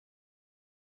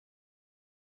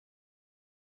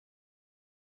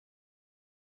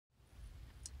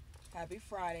Happy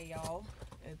Friday, y'all.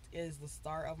 It is the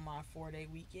start of my 4-day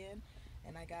weekend,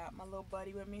 and I got my little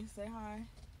buddy with me. Say hi.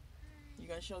 You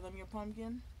gonna show them your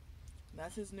pumpkin?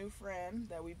 That's his new friend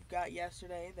that we got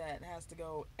yesterday that has to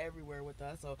go everywhere with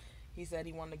us. So he said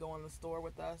he wanted to go in the store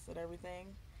with us and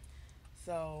everything.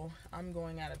 So I'm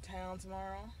going out of town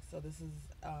tomorrow. So this is,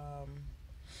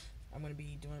 I'm going to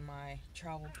be doing my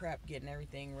travel prep, getting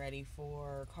everything ready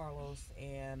for Carlos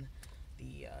and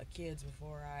the kids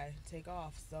before I take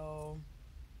off. So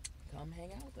come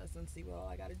hang out with us and see what all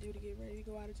I got to do to get ready to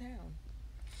go out of town.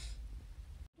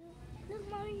 Look,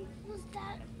 Mommy, what's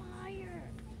that fire?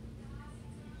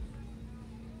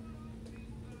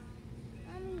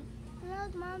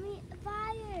 Look, Mommy, a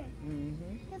fire.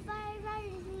 The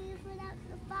firefighters need to put out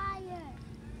the fire.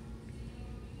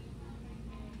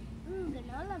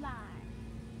 Granola bar.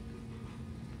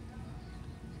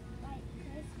 Like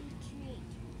Krispy treat.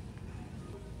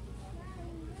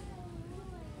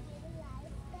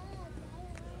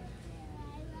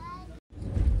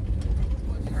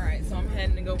 Alright, so I'm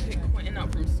heading to go pick Quentin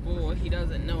up from school. He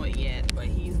doesn't know it yet, but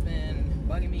he's been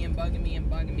bugging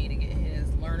me to get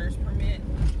his learner's permit.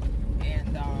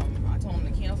 And I told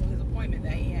him to cancel his appointment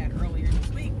that he had earlier this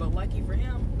week, but lucky for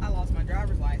him, I lost my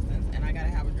driver's license, and I gotta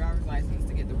have a driver's license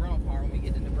to get the rental car when we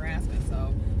get to Nebraska,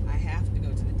 so I have to go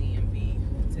to the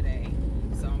DMV today.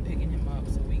 So I'm picking him up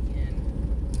so we can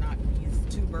knock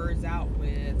these two birds out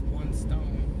with one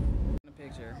stone. In the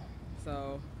picture.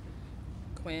 So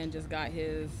Quinn just got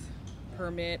his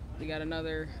permit. We got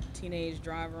another teenage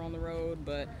driver on the road,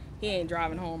 but he ain't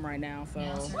driving home right now, so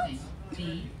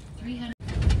B300.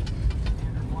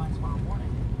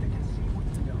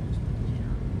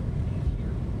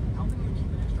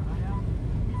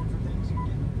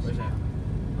 where's that?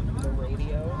 The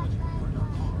radio.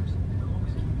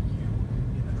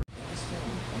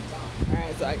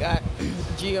 Alright, so I got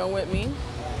Gio with me.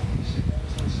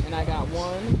 And I got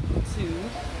 1, 2,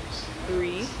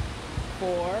 3,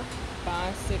 4,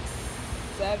 5, 6,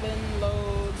 7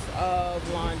 loads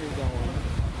of laundry going.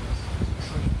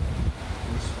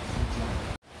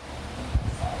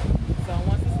 So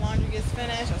once this laundry gets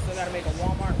finished, I still got to make a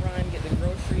Walmart run, get the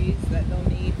groceries that they'll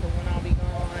need for when I'll be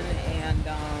gone, and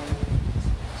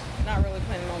not really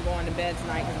planning on going to bed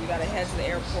tonight because we got to head to the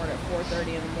airport at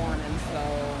 4:30 in the morning, so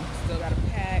still got to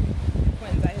pack.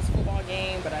 Quentin's at his football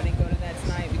game, but I didn't go to that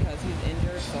tonight because he's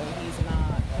injured, so he's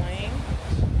not playing.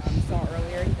 You saw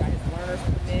earlier, he got his learner's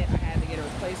permit. I had to get a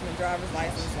replacement driver's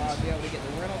license so I'll be able to get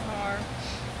the rental car.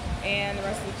 And the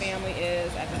rest of the family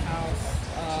is at the house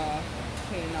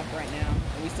cleaning up right now.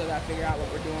 And we still got to figure out what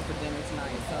we're doing for dinner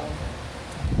tonight. So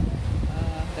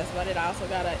that's about it. I also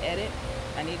got to edit.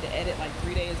 I need to edit like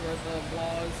 3 days worth of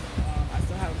vlogs. I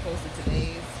still haven't posted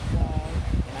today's vlog,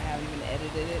 and I haven't even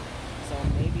edited it. So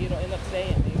maybe it'll end up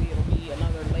today, and maybe it'll be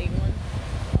another late one.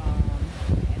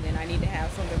 And then I need to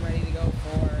have something ready to go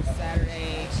for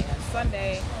Saturday and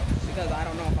Sunday, because I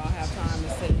don't know if I'll have time to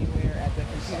sit anywhere at the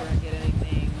computer and get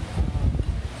anything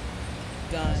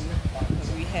done.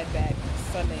 Because we head back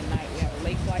Sunday night. We have a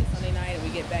late flight Sunday night, and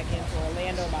we get back into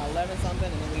Orlando by 11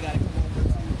 something, and then we got to come over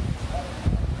to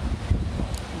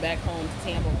back home to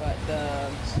Tampa. But the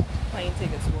plane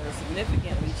tickets were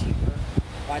significantly cheaper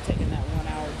by taking that 1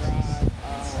 hour drive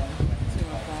to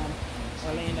and from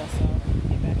Orlando. So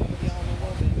get back up with y'all in a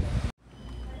little bit.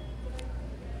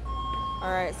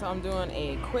 Alright, so I'm doing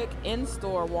a quick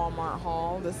in-store Walmart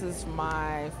haul. This is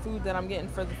my food that I'm getting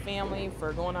for the family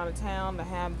for going out of town to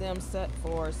have them set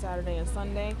for Saturday and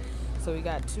Sunday. So we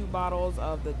got 2 bottles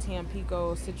of the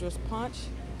Tampico Citrus Punch,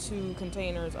 2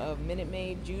 containers of Minute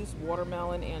Maid juice,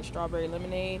 watermelon and strawberry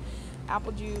lemonade,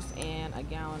 apple juice, and a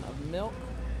gallon of milk.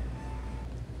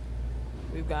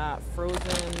 We've got frozen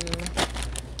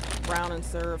brown and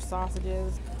served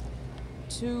sausages,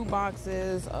 2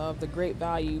 boxes of the Great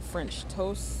Value French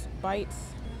Toast Bites,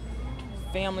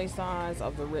 family size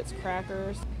of the Ritz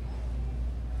crackers,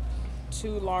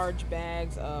 2 large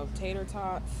bags of tater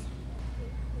tots,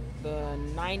 the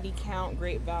 90 count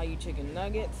Great Value chicken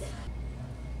nuggets,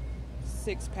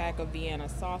 6-pack of Vienna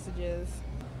sausages.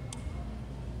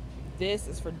 This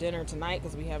is for dinner tonight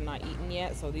because we have not eaten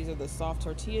yet. So these are the soft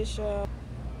tortilla shells,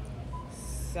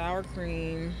 sour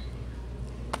cream,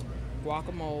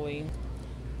 guacamole,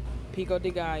 pico de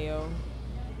gallo,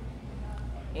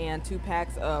 and 2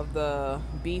 packs of the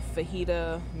beef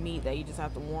fajita meat that you just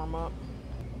have to warm up.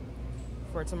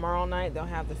 For tomorrow night, they'll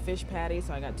have the fish patty,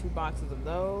 so I got 2 boxes of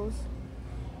those.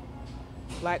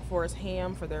 Black Forest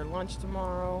ham for their lunch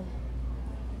tomorrow.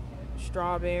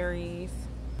 Strawberries.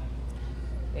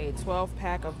 A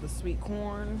 12-pack of the sweet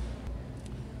corn.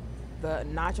 The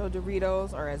nacho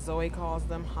Doritos, or as Zoe calls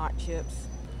them, hot chips.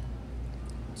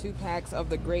 2 packs of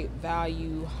the Great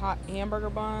Value hot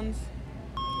hamburger buns,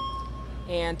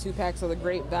 and 2 packs of the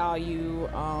Great Value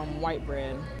white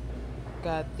bread.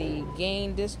 Got the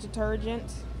Gain dish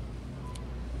detergent,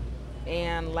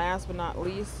 and last but not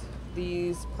least,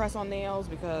 these press-on nails,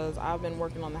 because I've been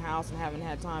working on the house and haven't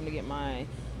had time to get my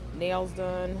nails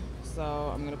done. So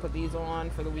I'm gonna put these on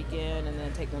for the weekend and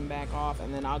then take them back off,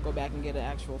 and then I'll go back and get an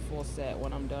actual full set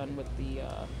when I'm done with the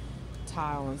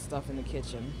tile and stuff in the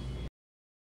kitchen.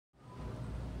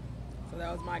 So that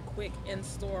was my quick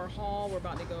in-store haul. We're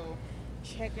about to go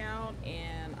check out,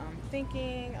 and I'm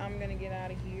thinking I'm gonna get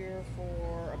out of here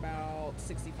for about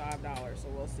 $65. So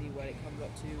we'll see what it comes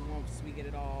up to once we get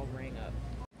it all rang up.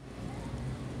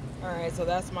 Alright, so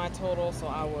that's my total. So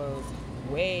I was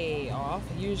way off.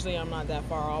 Usually I'm not that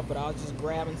far off, but I was just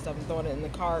grabbing stuff and throwing it in the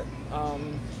cart,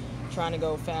 trying to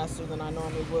go faster than I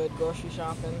normally would grocery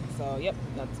shopping. So yep,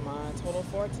 that's my total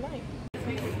for tonight.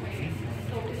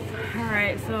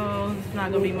 Alright, so it's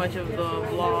not going to be much of the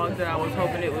vlog that I was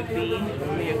hoping it would be.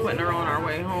 Me and Quentin are on our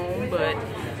way home, but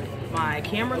my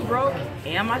camera's broke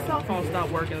and my cell phone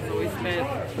stopped working, so we spent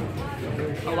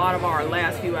a lot of our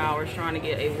last few hours trying to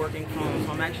get a working phone.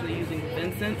 So I'm actually using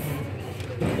Vincent's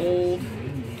old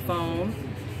phone,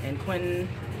 and Quentin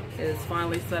is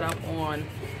finally set up on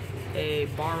a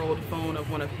borrowed phone of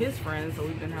one of his friends, so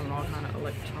we've been having all kind of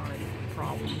electronic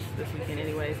problems this weekend.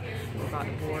 Anyways, we're about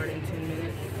to board in 10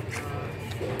 minutes.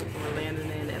 We're landing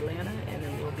in Atlanta, and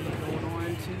then we'll be going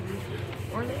on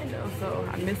to Orlando. So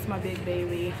I miss my big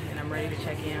baby, and I'm ready to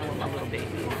check in with my little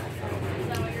baby.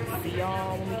 So see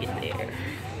y'all when we get there.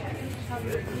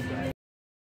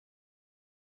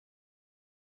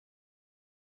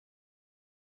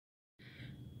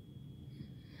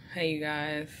 Hey you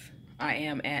guys, I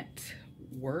am at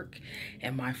work,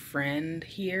 and my friend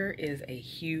here is a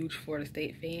huge Florida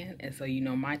State fan, and so you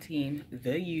know my team,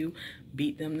 the U,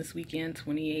 beat them this weekend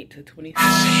 28-26. He's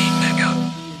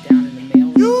down in the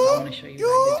mail, so I want to show you what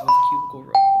I did to his cubicle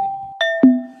real quick.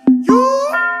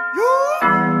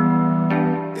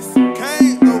 It's some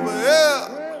cane over here.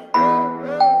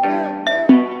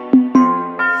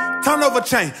 Turn over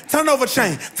chain, turn over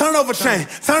chain, turn over chain,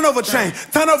 turn over chain,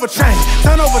 turn over chain,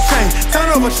 turn over chain, turn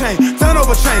over chain, turn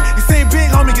over chain. You seen big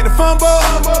homie get the fumble,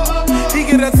 he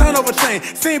get a turn over chain.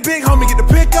 Seen big homie get the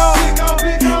pick up,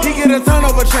 he get a turn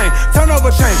over chain, turn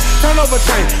over chain, turn over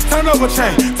chain, turn over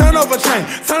chain, turn over chain,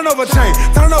 turn over chain,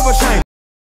 turn over chain.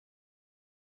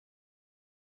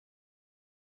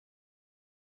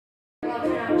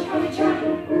 Charlie,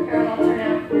 parallel turn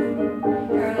out.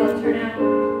 Parallel turn out.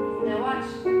 Now watch.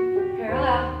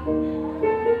 Parallel.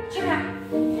 Turn out.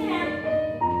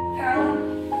 Parallel.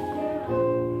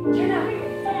 Turn out.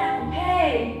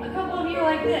 Hey, a couple of you are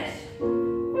like this.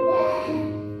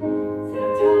 Sit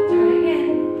up tall, try again.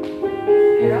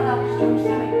 Parallel, strong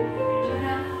stomach. Turn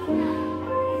out.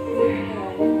 Very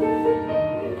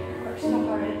good. Work so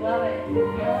hard, I love it.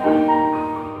 Parallel.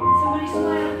 Somebody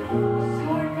smile.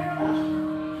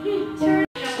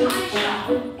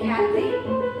 Kathy,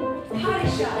 potty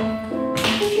shot.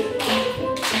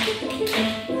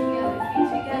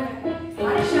 Together.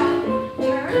 Potty shot.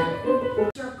 Turn.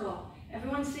 Circle.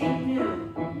 Everyone say new.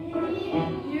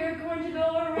 You're going to go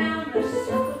around the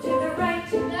circle to the right.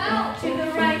 No. To the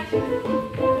right.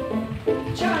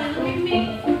 Charlie, look at me.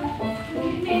 Look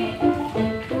at me.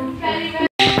 Ready, ready.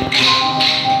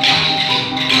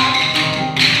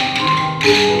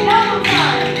 Double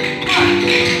time.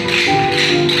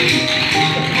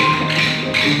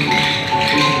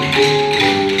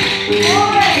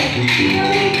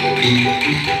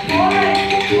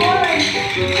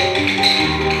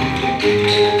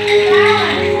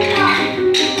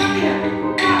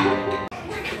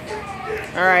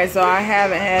 Alright, so I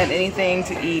haven't had anything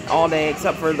to eat all day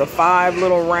except for the 5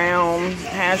 little round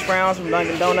hash browns from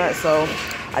Dunkin' Donuts. So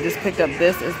I just picked up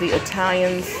this is the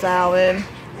Italian salad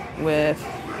with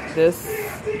this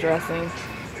dressing.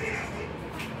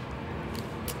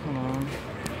 Hold on.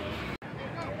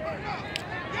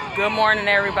 Good morning,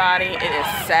 everybody. It is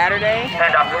Saturday.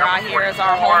 We're out here as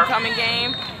our homecoming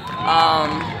game.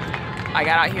 I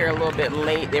got out here a little bit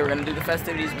late. They were going to do the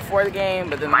festivities before the game,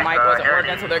 but then the mic wasn't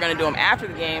working, so they're going to do them after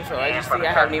the game. So as you see,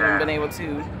 I haven't even been able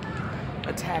to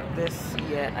attack this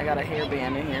yet. I got a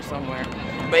hairband in here somewhere.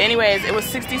 But anyways, it was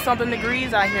 60-something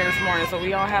degrees out here this morning, so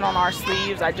we all had on our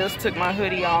sleeves. I just took my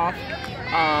hoodie off.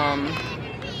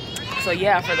 So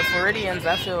yeah, for the Floridians,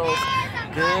 that feels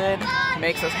good.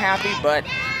 Makes us happy, but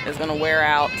it's going to wear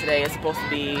out. Today it's supposed to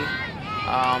be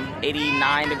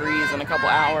 89 degrees in a couple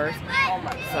hours.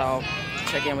 So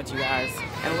check in with you guys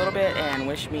in a little bit and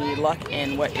wish me luck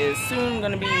in what is soon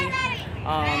going to be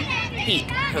Heat,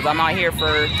 because I'm out here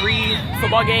for 3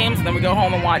 football games, and then we go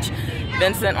home and watch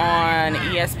Vincent on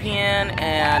ESPN,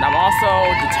 and I'm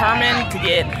also determined to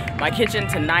get my kitchen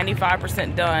to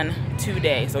 95% done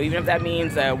today. So even if that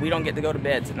means that we don't get to go to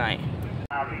bed tonight.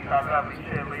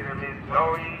 Cheerleader Miss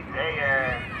Zoe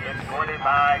Diaz, escorted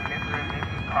by Mr. and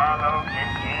Mrs. Carlos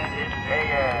and Candace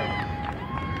Diaz.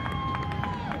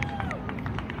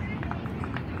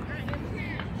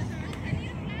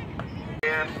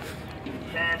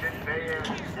 Candace Diaz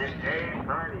and Dave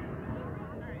Bernie.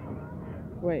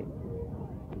 Wait.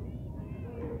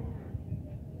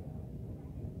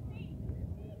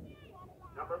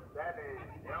 Number 7,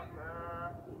 Delta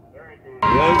 30.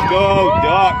 Let's go,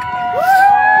 Doc.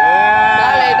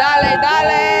 Dale, dale,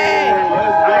 dale.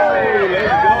 Let's go.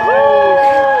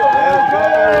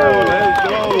 Let's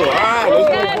go. Ah, let's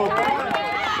go.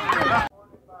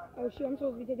 Oh shoot, I'm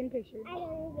supposed to be taking pictures. I don't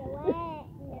know what.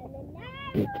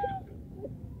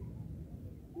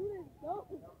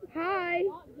 Hi.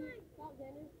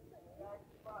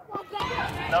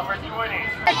 Number 20.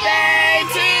 Birthday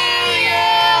to you.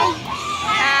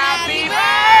 Happy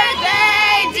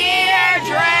birthday, dear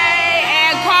Dre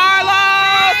and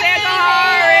Carlos and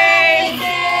Kahari.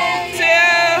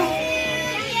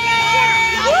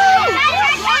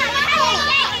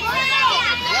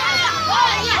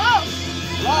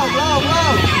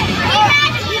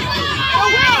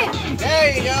 There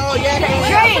you go. Yeah.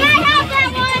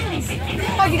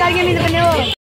 You gotta give me the vanilla.